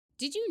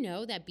Did you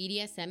know that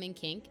BDSM and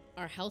kink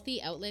are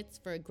healthy outlets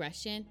for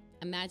aggression,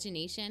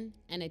 imagination,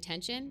 and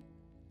attention?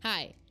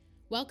 Hi,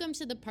 welcome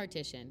to The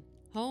Partition,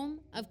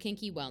 home of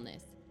kinky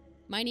wellness.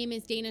 My name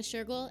is Dana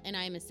Shergill, and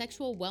I am a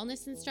sexual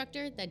wellness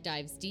instructor that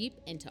dives deep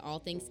into all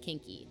things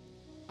kinky.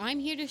 I'm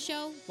here to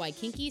show why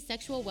kinky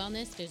sexual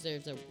wellness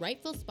deserves a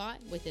rightful spot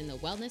within the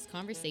wellness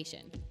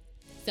conversation.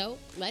 So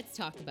let's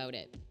talk about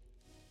it.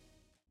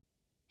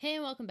 Hey,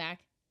 and welcome back.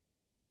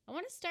 I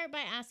want to start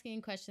by asking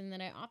a question that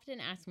I often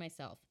ask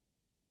myself.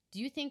 Do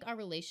you think our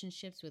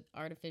relationships with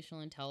artificial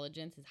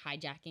intelligence is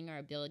hijacking our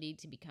ability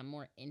to become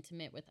more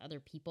intimate with other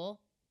people?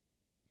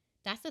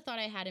 That's the thought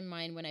I had in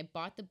mind when I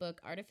bought the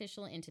book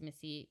Artificial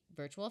Intimacy,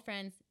 Virtual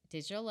Friends,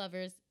 Digital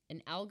Lovers,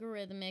 and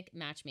Algorithmic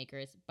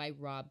Matchmakers by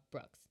Rob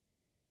Brooks.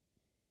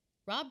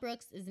 Rob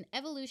Brooks is an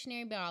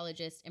evolutionary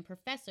biologist and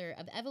professor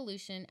of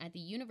evolution at the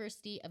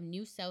University of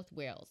New South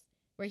Wales,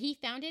 where he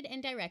founded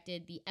and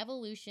directed the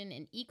Evolution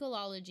and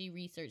Ecology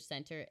Research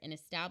Center and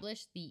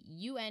established the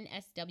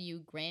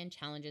UNSW Grand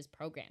Challenges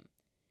program.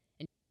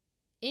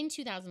 In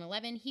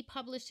 2011, he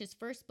published his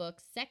first book,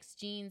 Sex,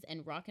 Genes,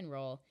 and Rock and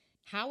Roll,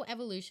 How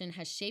Evolution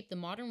Has Shaped the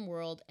Modern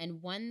World,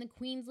 and won the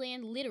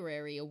Queensland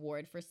Literary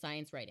Award for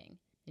Science Writing.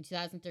 In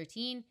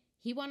 2013,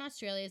 he won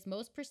Australia's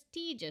most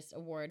prestigious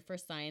award for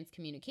science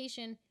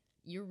communication,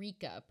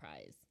 Eureka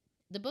Prize.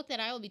 The book that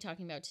I will be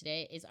talking about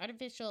today is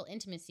Artificial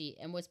Intimacy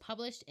and was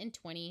published in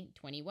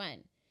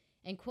 2021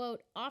 and,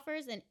 quote,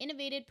 offers an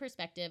innovative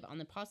perspective on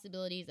the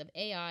possibilities of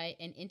AI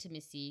and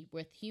intimacy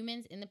with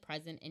humans in the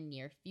present and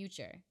near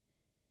future.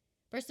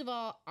 First of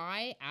all,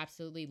 I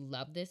absolutely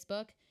love this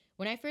book.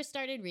 When I first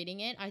started reading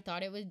it, I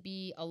thought it would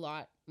be a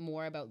lot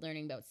more about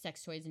learning about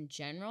sex toys in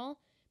general,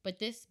 but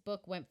this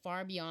book went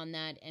far beyond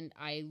that and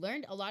I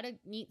learned a lot of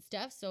neat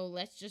stuff, so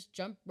let's just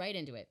jump right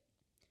into it.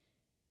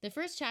 The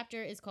first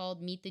chapter is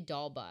called Meet the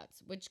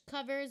Dollbots, which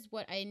covers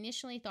what I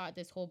initially thought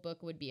this whole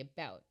book would be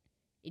about.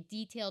 It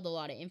detailed a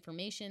lot of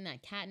information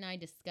that Kat and I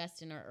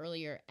discussed in our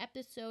earlier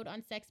episode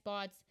on sex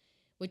bots,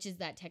 which is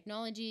that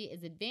technology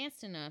is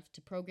advanced enough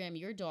to program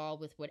your doll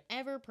with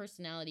whatever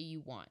personality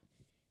you want,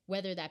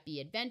 whether that be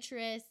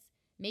adventurous,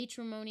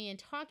 matrimony and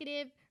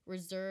talkative,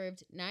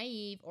 reserved,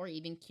 naive, or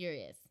even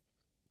curious.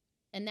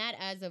 And that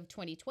as of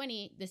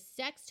 2020, the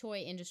sex toy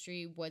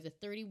industry was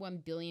a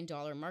 $31 billion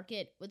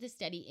market with a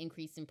steady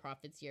increase in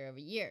profits year over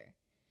year.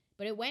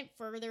 But it went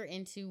further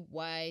into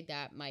why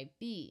that might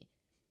be.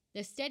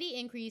 The steady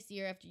increase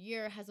year after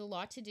year has a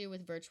lot to do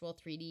with virtual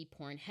 3D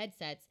porn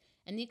headsets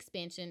and the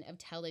expansion of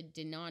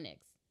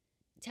teledildonics.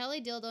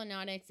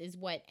 Teledildonics is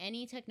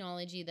any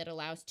technology that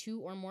allows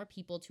two or more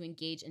people to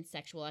engage in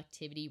sexual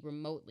activity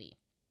remotely.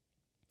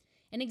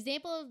 An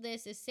example of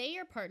this is, say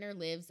your partner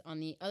lives on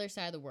the other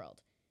side of the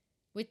world.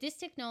 With this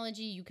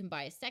technology, you can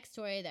buy a sex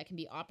toy that can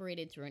be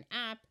operated through an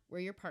app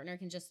where your partner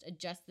can just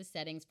adjust the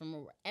settings from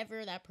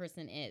wherever that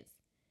person is.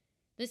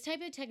 This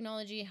type of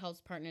technology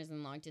helps partners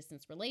in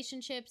long-distance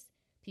relationships,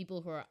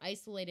 people who are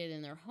isolated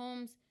in their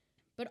homes,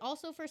 but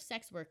also for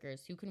sex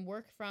workers who can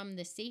work from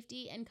the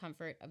safety and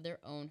comfort of their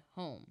own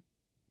home.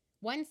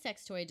 One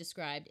sex toy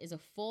described is a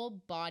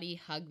full-body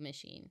hug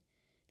machine.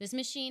 This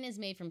machine is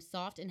made from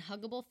soft and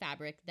huggable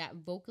fabric that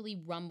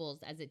vocally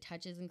rumbles as it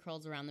touches and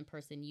curls around the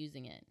person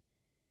using it.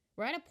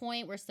 We're at a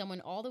point where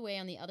someone all the way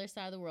on the other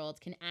side of the world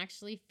can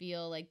actually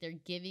feel like they're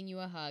giving you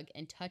a hug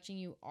and touching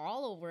you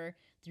all over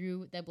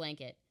through the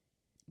blanket.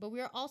 But we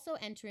are also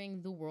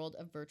entering the world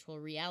of virtual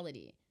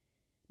reality.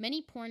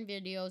 Many porn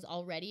videos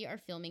already are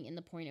filming in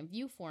the point of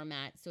view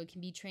format so it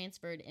can be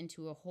transferred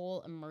into a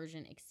whole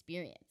immersion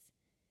experience.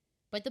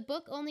 But the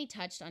book only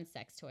touched on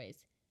sex toys.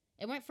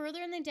 It went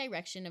further in the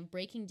direction of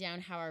breaking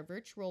down how our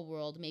virtual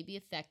world may be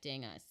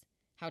affecting us,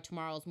 how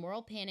tomorrow's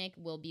moral panic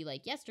will be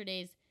like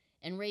yesterday's,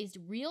 and raised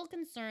real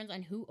concerns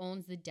on who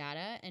owns the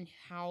data and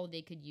how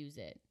they could use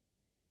it.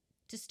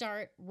 To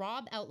start,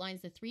 Rob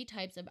outlines the three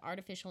types of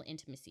artificial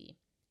intimacy: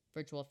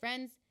 virtual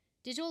friends,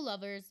 digital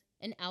lovers,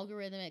 and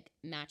algorithmic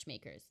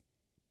matchmakers.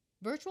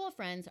 Virtual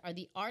friends are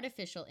the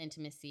artificial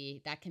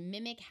intimacy that can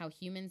mimic how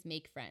humans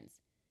make friends,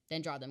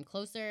 then draw them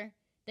closer,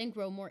 then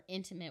grow more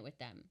intimate with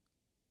them.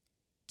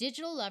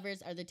 Digital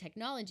lovers are the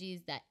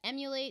technologies that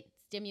emulate,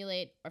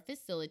 stimulate, or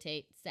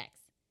facilitate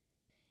sex.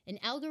 And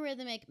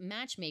algorithmic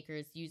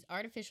matchmakers use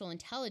artificial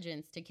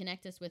intelligence to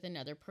connect us with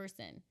another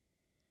person.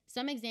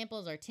 Some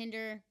examples are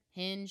Tinder,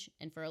 Hinge,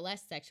 and for a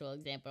less sexual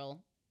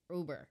example,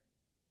 Uber.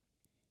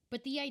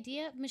 But the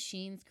idea of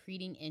machines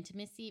creating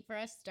intimacy for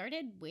us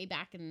started way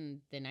back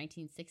in the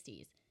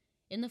 1960s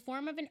in the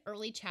form of an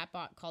early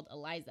chatbot called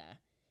Eliza,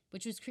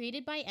 which was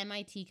created by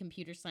MIT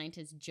computer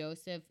scientist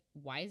Joseph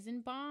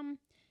Weizenbaum.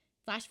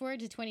 Flash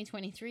forward to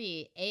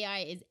 2023, AI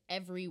is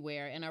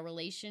everywhere and our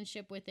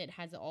relationship with it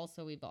has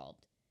also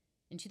evolved.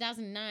 In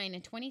 2009, a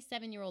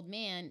 27-year-old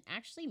man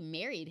actually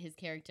married his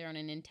character on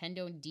a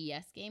Nintendo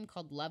DS game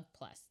called Love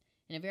Plus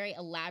in a very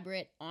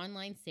elaborate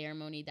online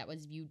ceremony that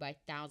was viewed by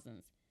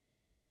thousands.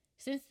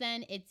 Since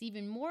then, it's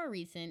even more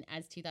recent,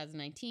 as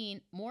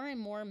 2019, more and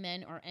more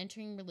men are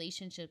entering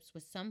relationships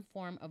with some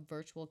form of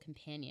virtual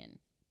companion.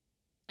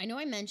 I know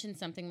I mentioned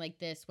something like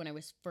this when I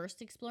was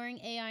first exploring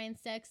AI and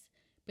sex,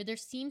 but there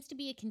seems to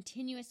be a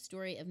continuous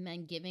story of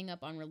men giving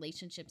up on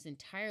relationships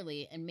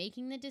entirely and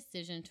making the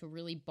decision to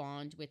really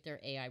bond with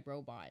their AI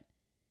robot.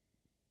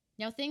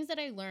 Now, things that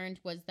I learned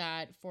was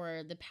that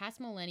for the past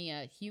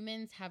millennia,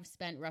 humans have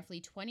spent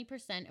roughly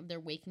 20% of their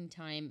waking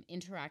time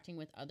interacting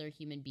with other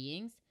human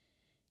beings.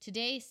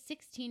 Today,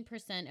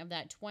 16% of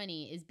that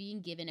 20 is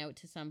being given out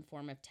to some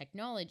form of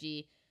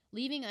technology,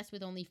 leaving us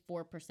with only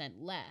 4%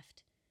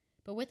 left.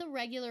 But with a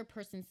regular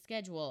person's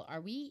schedule,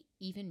 are we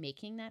even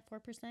making that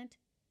 4%?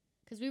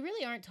 Because we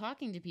really aren't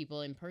talking to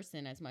people in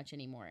person as much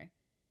anymore.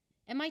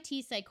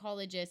 MIT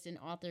psychologist and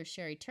author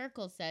Sherry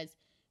Turkle says,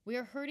 "We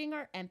are hurting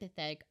our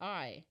empathetic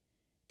eye."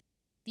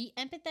 The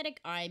empathetic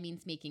eye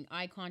means making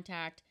eye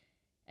contact,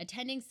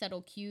 attending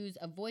subtle cues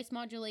of voice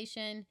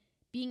modulation,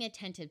 being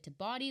attentive to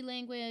body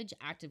language,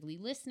 actively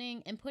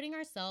listening, and putting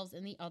ourselves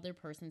in the other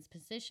person's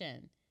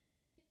position.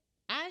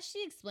 As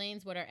she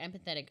explains what our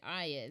empathetic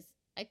eye is,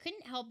 I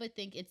couldn't help but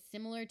think it's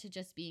similar to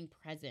just being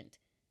present.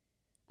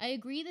 I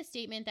agree the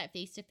statement that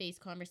face-to-face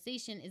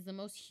conversation is the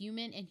most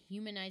human and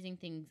humanizing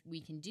thing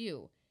we can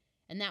do,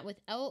 and that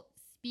without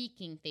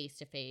speaking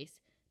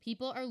face-to-face,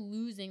 people are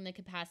losing the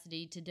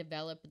capacity to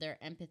develop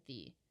their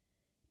empathy.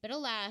 But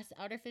alas,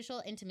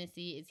 artificial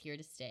intimacy is here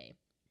to stay.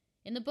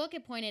 In the book,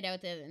 it pointed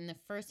out that in the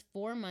first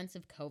 4 months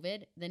of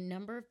COVID, the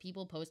number of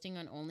people posting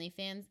on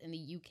OnlyFans in the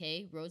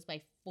UK rose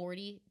by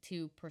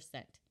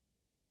 42%.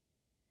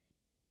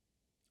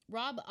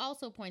 Rob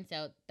also points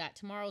out that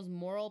tomorrow's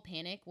moral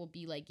panic will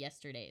be like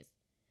yesterday's,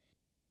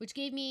 which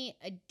gave me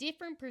a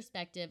different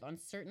perspective on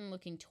certain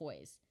looking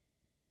toys.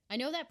 I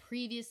know that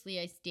previously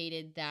I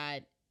stated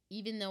that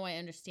even though I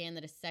understand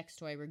that a sex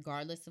toy,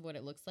 regardless of what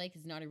it looks like,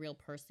 is not a real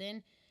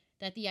person,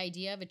 that the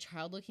idea of a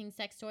child-looking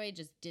sex toy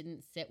just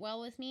didn't sit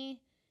well with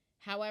me.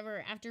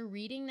 However, after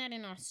reading that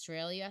in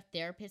Australia,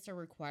 therapists are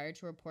required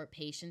to report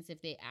patients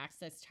if they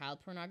access child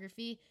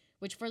pornography,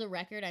 which for the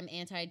record, I'm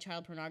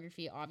anti-child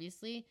pornography,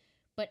 obviously,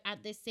 but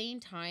at the same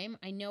time,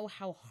 I know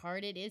how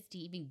hard it is to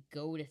even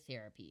go to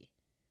therapy.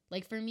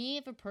 Like for me,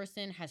 if a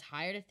person has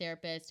hired a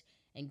therapist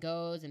and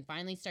goes and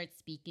finally starts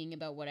speaking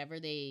about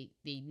whatever they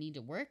need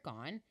to work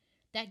on,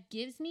 that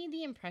gives me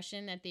the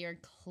impression that they are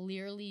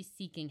clearly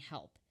seeking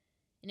help.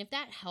 And if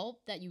that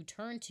help that you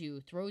turn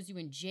to throws you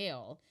in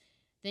jail,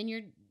 then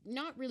you're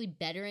not really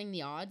bettering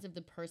the odds of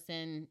the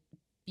person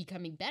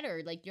becoming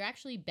better. Like you're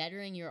actually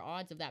bettering your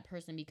odds of that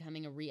person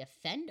becoming a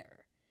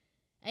reoffender.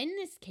 In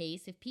this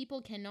case, if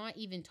people cannot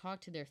even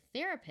talk to their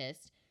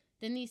therapist,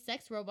 then these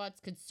sex robots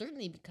could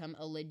certainly become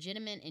a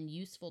legitimate and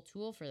useful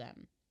tool for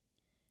them.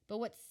 But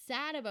what's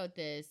sad about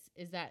this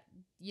is that,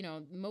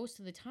 most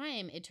of the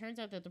time, it turns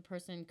out that the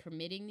person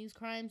committing these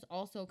crimes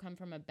also come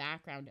from a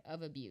background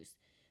of abuse.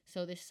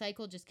 So this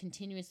cycle just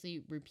continuously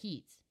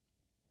repeats.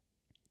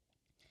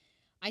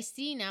 I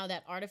see now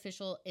that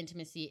artificial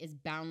intimacy is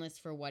boundless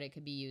for what it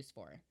could be used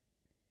for.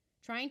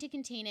 Trying to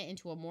contain it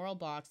into a moral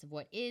box of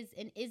what is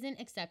and isn't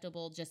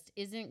acceptable just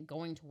isn't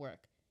going to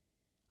work.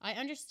 I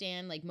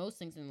understand, like most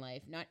things in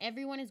life, not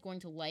everyone is going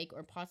to like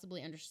or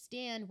possibly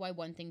understand why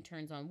one thing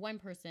turns on one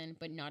person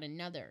but not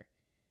another,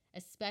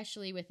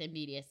 especially within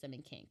BDSM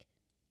and kink.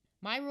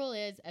 My rule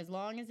is, as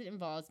long as it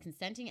involves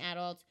consenting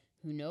adults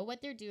who know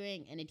what they're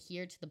doing and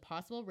adhere to the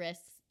possible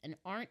risks and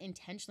aren't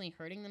intentionally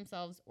hurting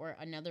themselves or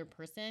another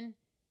person,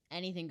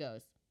 anything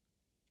goes.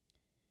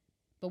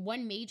 But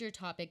one major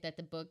topic that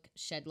the book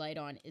shed light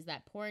on is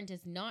that porn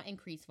does not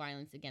increase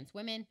violence against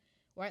women,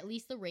 or at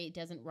least the rate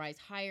doesn't rise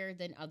higher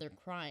than other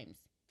crimes.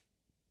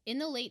 In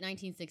the late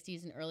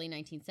 1960s and early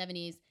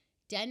 1970s,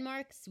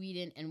 Denmark,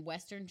 Sweden, and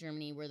Western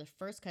Germany were the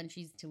first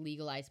countries to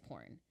legalize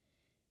porn,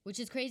 which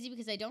is crazy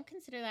because I don't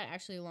consider that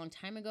actually a long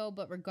time ago,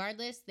 but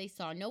regardless, they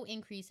saw no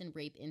increase in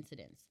rape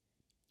incidents.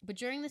 But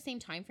during the same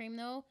time frame,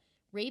 though,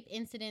 rape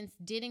incidents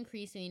did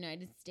increase in the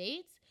United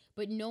States,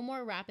 but no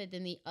more rapid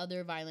than the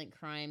other violent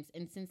crimes,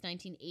 and since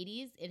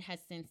 1980s, it has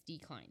since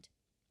declined.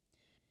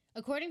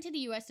 According to the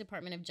U.S.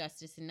 Department of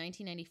Justice in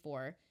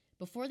 1994,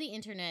 before the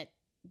internet,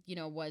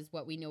 was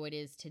what we know it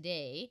is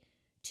today,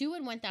 2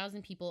 in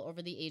 1,000 people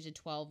over the age of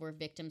 12 were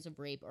victims of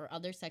rape or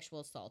other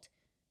sexual assault.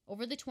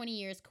 Over the 20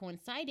 years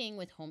coinciding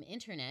with home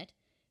internet,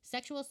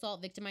 sexual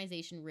assault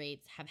victimization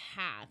rates have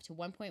halved to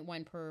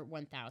 1.1 per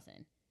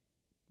 1,000.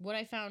 What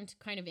I found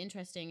kind of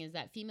interesting is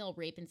that female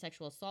rape and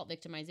sexual assault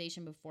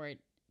victimization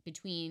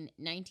between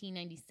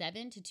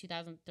 1997 to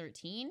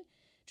 2013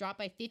 dropped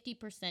by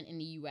 50% in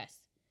the U.S.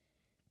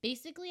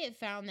 Basically, it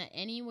found that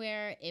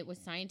anywhere it was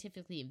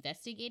scientifically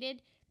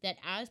investigated, that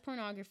as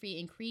pornography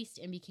increased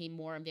and became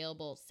more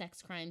available,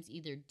 sex crimes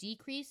either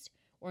decreased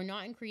or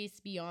not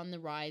increased beyond the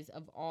rise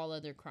of all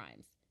other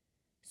crimes.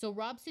 So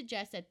Rob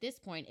suggests at this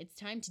point it's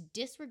time to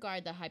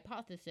disregard the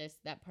hypothesis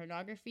that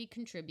pornography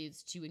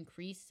contributes to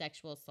increased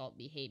sexual assault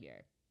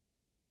behavior.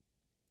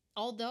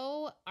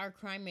 Although our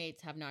crime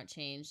rates have not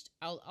changed,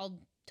 I'll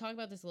talk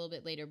about this a little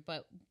bit later,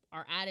 but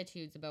our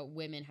attitudes about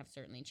women have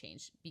certainly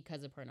changed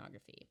because of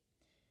pornography.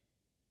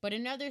 But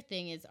another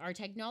thing is our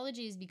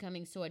technology is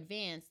becoming so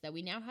advanced that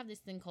we now have this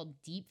thing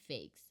called deep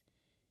fakes.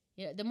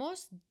 Yeah, the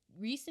most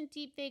recent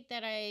deepfake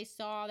that I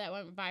saw that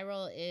went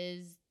viral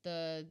is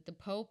the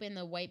Pope in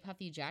the white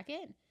puffy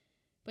jacket.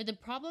 But the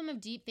problem of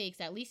deepfakes,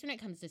 at least when it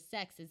comes to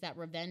sex, is that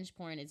revenge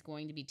porn is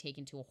going to be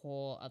taken to a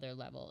whole other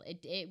level.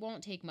 It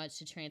won't take much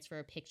to transfer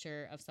a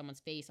picture of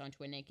someone's face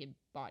onto a naked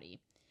body.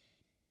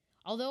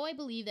 Although I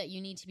believe that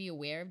you need to be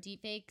aware of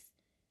deepfakes,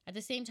 at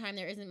the same time,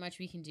 there isn't much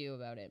we can do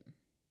about it.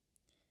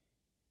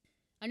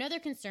 Another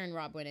concern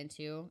Rob went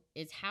into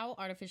is how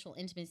artificial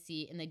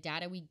intimacy and the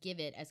data we give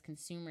it as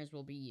consumers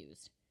will be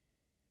used.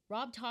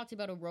 Rob talked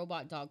about a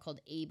robot dog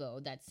called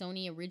Abo that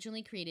Sony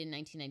originally created in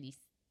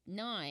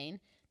 1999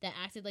 that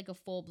acted like a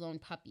full-blown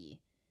puppy.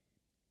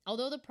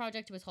 Although the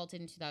project was halted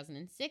in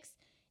 2006,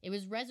 it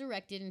was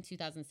resurrected in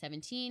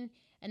 2017,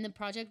 and the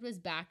project was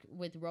back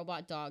with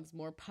robot dogs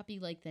more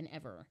puppy-like than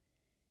ever.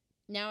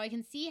 Now, I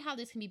can see how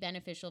this can be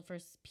beneficial for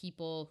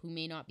people who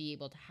may not be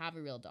able to have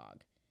a real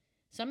dog.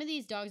 Some of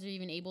these dogs are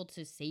even able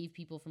to save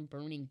people from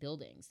burning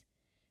buildings.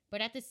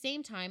 But at the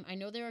same time, I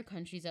know there are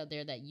countries out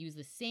there that use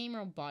the same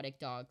robotic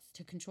dogs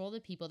to control the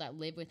people that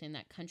live within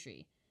that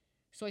country.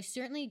 So I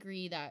certainly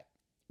agree that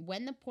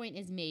when the point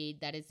is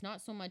made that it's not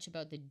so much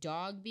about the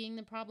dog being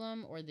the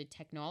problem or the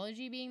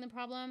technology being the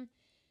problem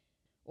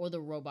or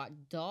the robot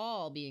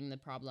doll being the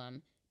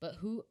problem, but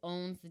who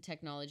owns the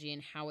technology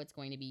and how it's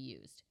going to be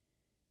used.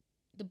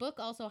 The book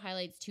also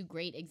highlights two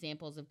great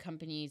examples of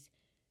companies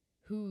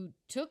who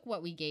took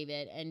what we gave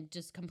it and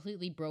just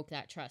completely broke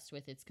that trust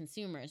with its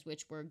consumers,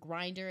 which were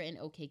Grindr and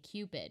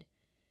OkCupid.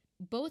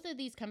 Both of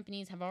these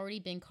companies have already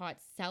been caught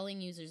selling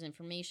users'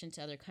 information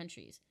to other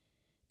countries.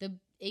 The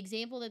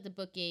example that the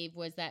book gave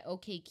was that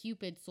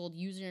OkCupid sold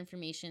user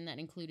information that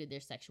included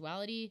their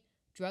sexuality,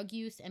 drug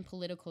use, and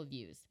political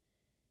views.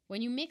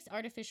 When you mix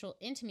artificial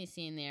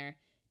intimacy in there,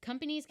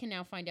 companies can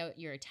now find out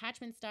your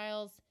attachment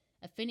styles,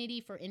 affinity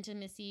for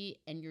intimacy,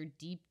 and your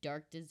deep,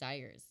 dark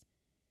desires.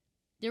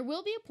 There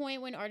will be a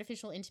point when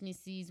artificial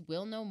intimacies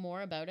will know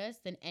more about us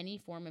than any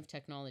form of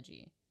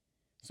technology.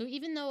 So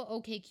even though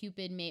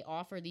OkCupid may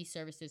offer these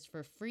services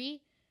for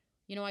free,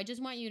 I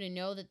just want you to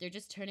know that they're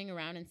just turning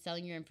around and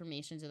selling your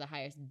information to the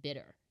highest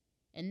bidder.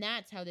 And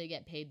that's how they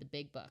get paid the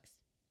big bucks.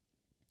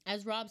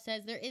 As Rob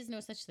says, there is no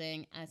such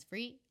thing as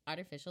free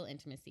artificial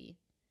intimacy.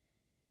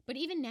 But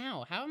even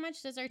now, how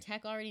much does our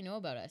tech already know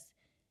about us?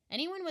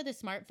 Anyone with a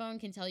smartphone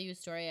can tell you a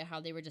story of how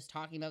they were just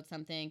talking about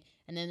something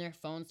and then their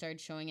phone started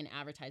showing an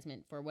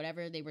advertisement for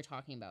whatever they were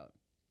talking about.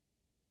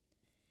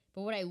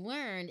 But what I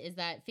learned is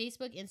that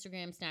Facebook,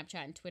 Instagram,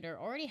 Snapchat, and Twitter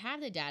already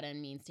have the data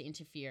and means to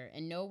interfere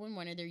and know when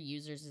one of their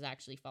users is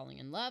actually falling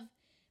in love,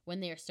 when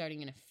they are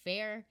starting an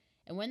affair,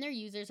 and when their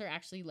users are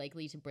actually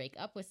likely to break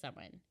up with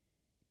someone.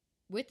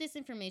 With this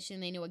information,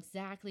 they know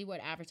exactly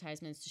what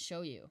advertisements to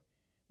show you,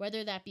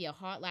 whether that be a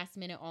hot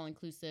last-minute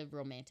all-inclusive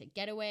romantic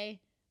getaway,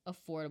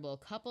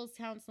 affordable couples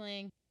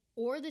counseling,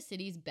 or the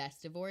city's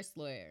best divorce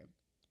lawyer.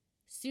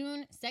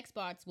 Soon, sex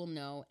bots will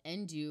know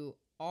and do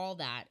all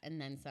that and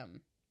then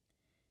some.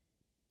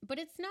 But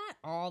it's not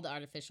all the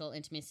artificial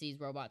intimacy's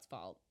robots'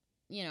 fault.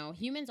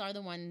 Humans are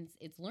the ones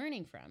it's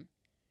learning from.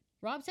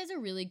 Rob says a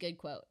really good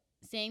quote,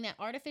 saying that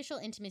artificial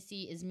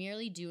intimacy is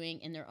merely doing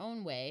in their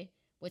own way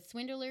what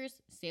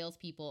swindlers,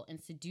 salespeople,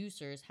 and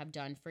seducers have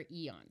done for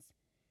eons.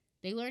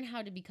 They learn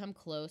how to become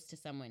close to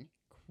someone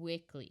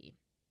quickly.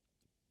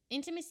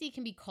 Intimacy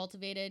can be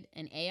cultivated,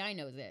 and AI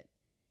knows it.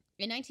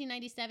 In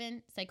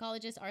 1997,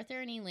 psychologists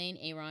Arthur and Elaine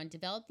Aron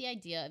developed the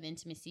idea of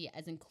intimacy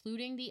as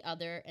including the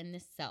other and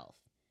the self,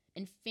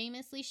 and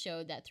famously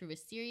showed that through a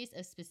series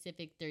of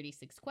specific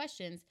 36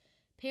 questions,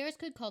 pairs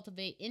could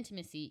cultivate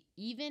intimacy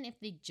even if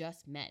they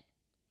just met.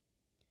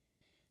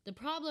 The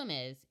problem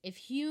is, if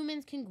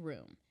humans can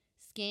groom,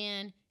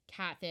 scan,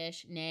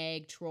 catfish,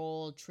 nag,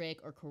 troll,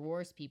 trick, or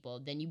coerce people,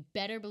 then you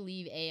better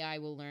believe AI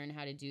will learn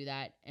how to do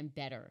that and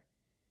better.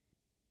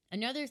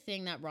 Another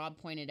thing that Rob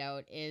pointed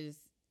out is,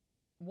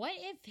 what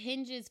if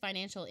Hinge's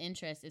financial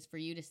interest is for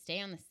you to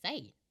stay on the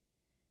site?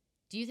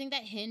 Do you think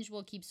that Hinge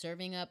will keep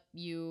serving up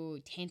you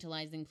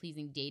tantalizing,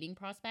 pleasing dating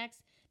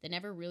prospects that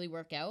never really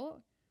work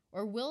out?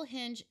 Or will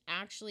Hinge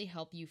actually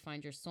help you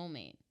find your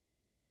soulmate?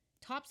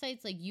 Top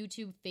sites like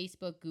YouTube,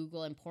 Facebook,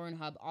 Google, and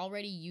Pornhub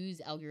already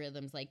use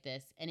algorithms like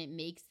this, and it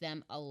makes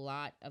them a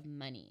lot of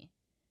money.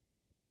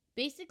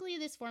 Basically,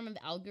 this form of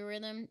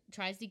algorithm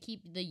tries to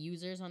keep the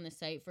users on the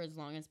site for as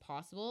long as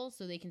possible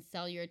so they can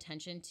sell your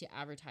attention to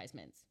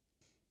advertisements.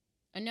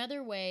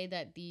 Another way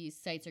that these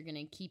sites are going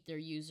to keep their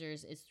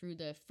users is through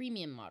the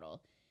freemium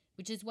model,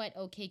 which is what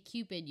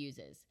OkCupid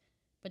uses.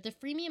 But the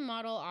freemium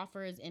model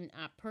offers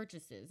in-app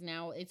purchases.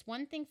 Now, it's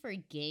one thing for a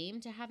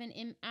game to have an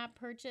in-app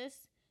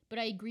purchase, but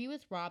I agree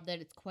with Rob that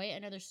it's quite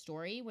another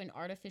story when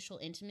artificial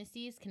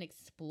intimacies can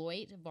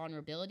exploit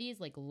vulnerabilities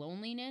like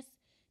loneliness,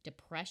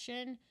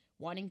 depression,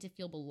 wanting to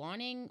feel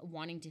belonging,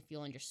 wanting to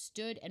feel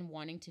understood, and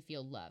wanting to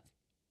feel love.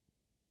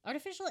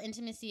 Artificial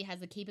intimacy has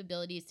the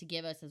capabilities to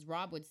give us, as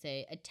Rob would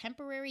say, a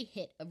temporary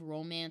hit of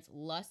romance,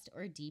 lust,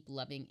 or deep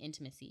loving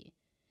intimacy.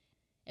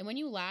 And when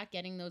you lack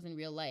getting those in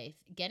real life,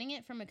 getting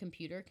it from a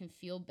computer can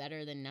feel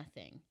better than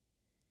nothing.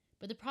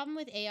 But the problem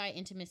with AI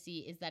intimacy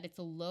is that it's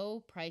a low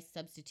price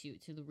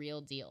substitute to the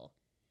real deal.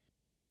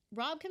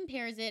 Rob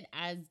compares it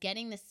as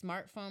getting the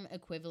smartphone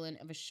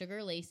equivalent of a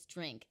sugar-laced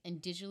drink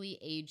and digitally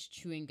aged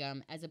chewing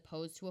gum as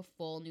opposed to a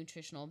full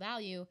nutritional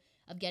value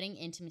of getting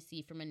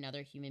intimacy from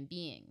another human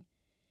being,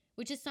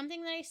 which is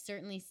something that I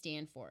certainly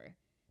stand for.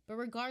 But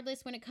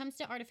regardless, when it comes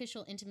to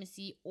artificial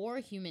intimacy or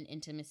human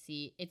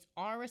intimacy, it's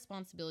our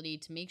responsibility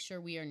to make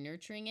sure we are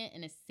nurturing it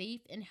in a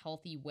safe and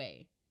healthy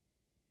way.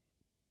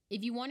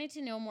 If you wanted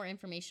to know more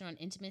information on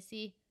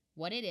intimacy,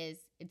 what it is,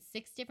 its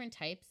 6 different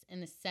types,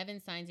 and the 7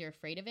 signs you're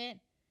afraid of it,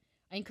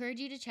 I encourage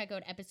you to check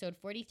out episode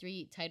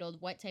 43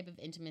 titled What Type of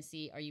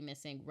Intimacy Are You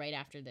Missing right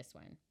after this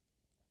one.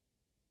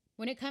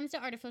 When it comes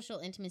to artificial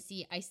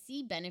intimacy, I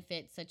see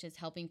benefits such as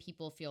helping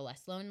people feel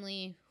less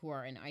lonely, who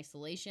are in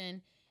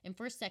isolation, and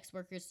for sex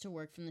workers to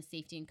work from the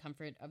safety and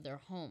comfort of their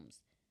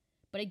homes.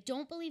 But I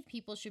don't believe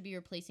people should be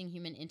replacing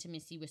human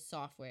intimacy with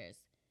softwares,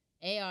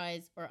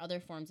 AIs, or other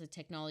forms of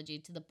technology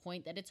to the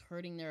point that it's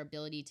hurting their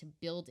ability to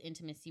build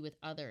intimacy with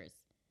others.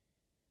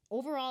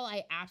 Overall,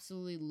 I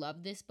absolutely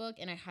love this book,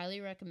 and I highly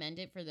recommend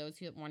it for those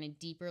who want a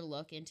deeper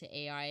look into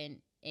AI and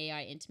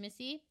AI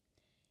intimacy.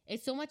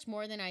 It's so much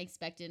more than I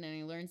expected,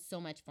 and I learned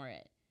so much from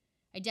it.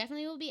 I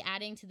definitely will be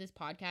adding to this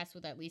podcast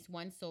with at least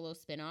one solo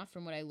spinoff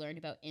from what I learned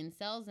about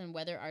incels and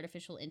whether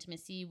artificial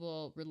intimacy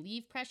will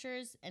relieve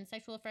pressures and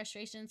sexual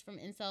frustrations from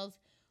incels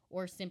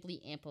or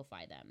simply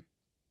amplify them.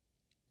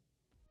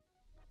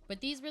 But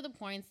these were the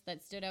points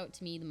that stood out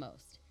to me the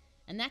most.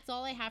 And that's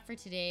all I have for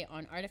today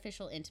on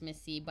Artificial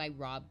Intimacy by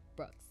Rob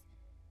Brooks.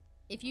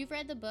 If you've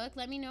read the book,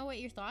 let me know what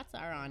your thoughts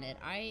are on it.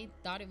 I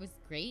thought it was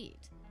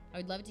great. I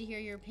would love to hear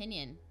your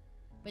opinion.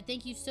 But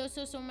thank you so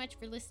much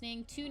for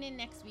listening. Tune in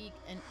next week,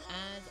 and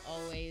as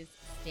always,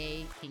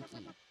 stay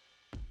kinky.